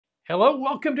Hello,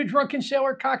 welcome to Drunken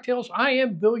Sailor Cocktails. I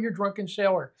am Bill, your Drunken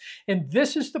Sailor, and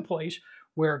this is the place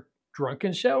where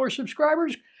Drunken Sailor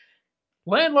subscribers,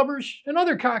 landlubbers, and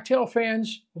other cocktail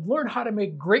fans learn how to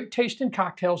make great tasting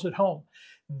cocktails at home.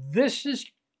 This is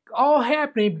all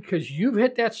happening because you've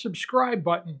hit that subscribe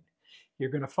button.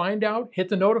 You're going to find out, hit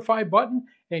the notify button,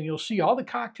 and you'll see all the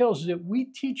cocktails that we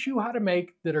teach you how to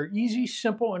make that are easy,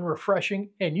 simple, and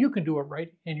refreshing, and you can do it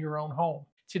right in your own home.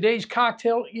 Today's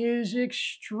cocktail is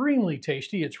extremely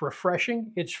tasty. It's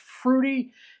refreshing, it's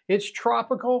fruity, it's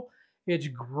tropical, it's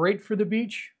great for the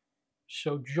beach.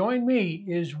 So join me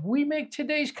as we make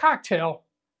today's cocktail,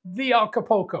 the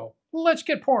Acapulco. Let's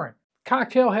get pouring.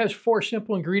 Cocktail has 4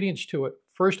 simple ingredients to it.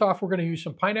 First off, we're going to use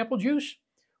some pineapple juice.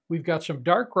 We've got some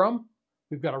dark rum.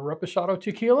 We've got a Reposado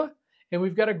Tequila, and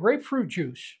we've got a grapefruit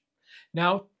juice.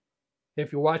 Now,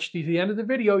 if you watch to the end of the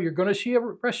video, you're going to see a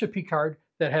recipe card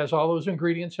that has all those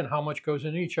ingredients and how much goes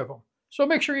in each of them. So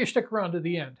make sure you stick around to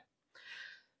the end.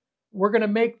 We're going to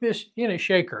make this in a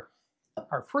shaker.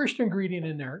 Our first ingredient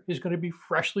in there is going to be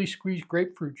freshly squeezed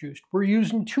grapefruit juice. We're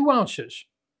using 2 ounces.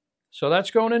 So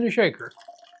that's going in the shaker.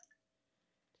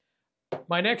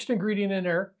 My next ingredient in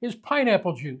there is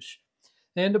pineapple juice.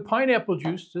 And the pineapple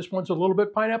juice, this one's a little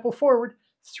bit pineapple forward,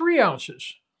 3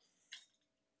 ounces.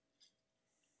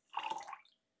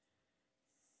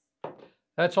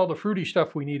 That's all the fruity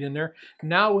stuff we need in there.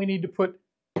 Now we need to put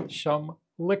some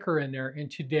liquor in there. And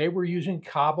today we're using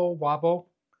Cabo Wabo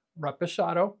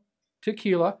Reposado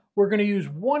Tequila. We're going to use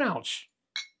 1 ounce.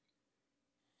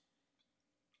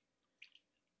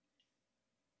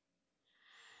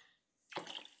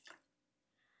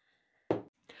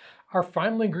 Our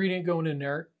final ingredient going in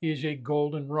there is a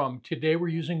Golden Rum. Today we're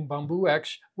using Bamboo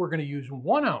X. We're going to use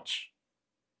 1 ounce.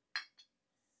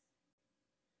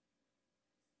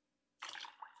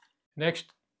 Next,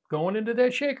 going into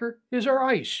that shaker is our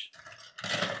ice.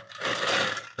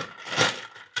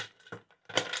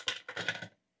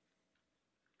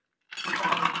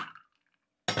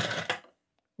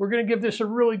 We're going to give this a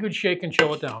really good shake and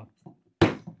chill it down.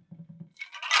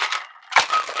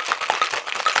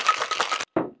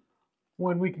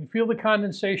 When we can feel the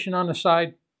condensation on the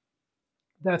side,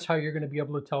 that's how you're going to be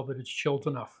able to tell that it's chilled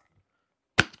enough.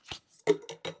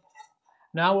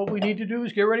 Now what we need to do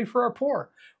is get ready for our pour.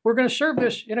 We're going to serve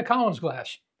this in a Collins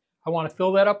glass. I want to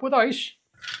fill that up with ice.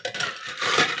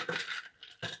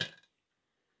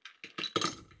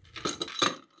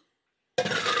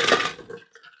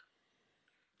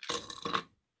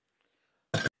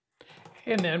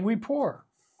 And then we pour.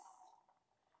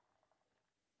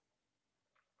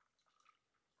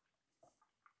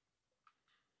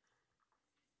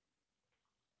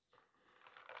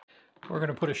 We're going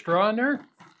to put a straw in there.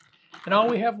 And all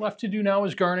we have left to do now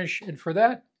is garnish. And for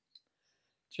that,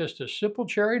 just a simple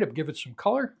cherry to give it some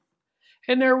color.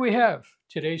 And there we have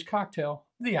today's cocktail,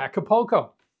 the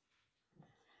Acapulco.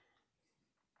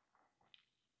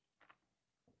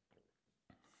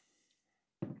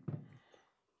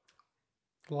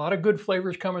 A lot of good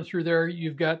flavors coming through there.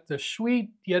 You've got the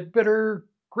sweet yet bitter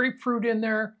grapefruit in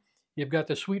there. You've got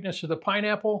the sweetness of the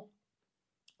pineapple,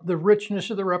 the richness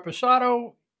of the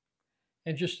reposado,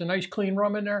 and just a nice clean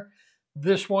rum in there.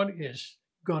 This one is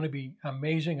going to be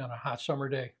amazing on a hot summer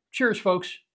day. Cheers,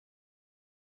 folks.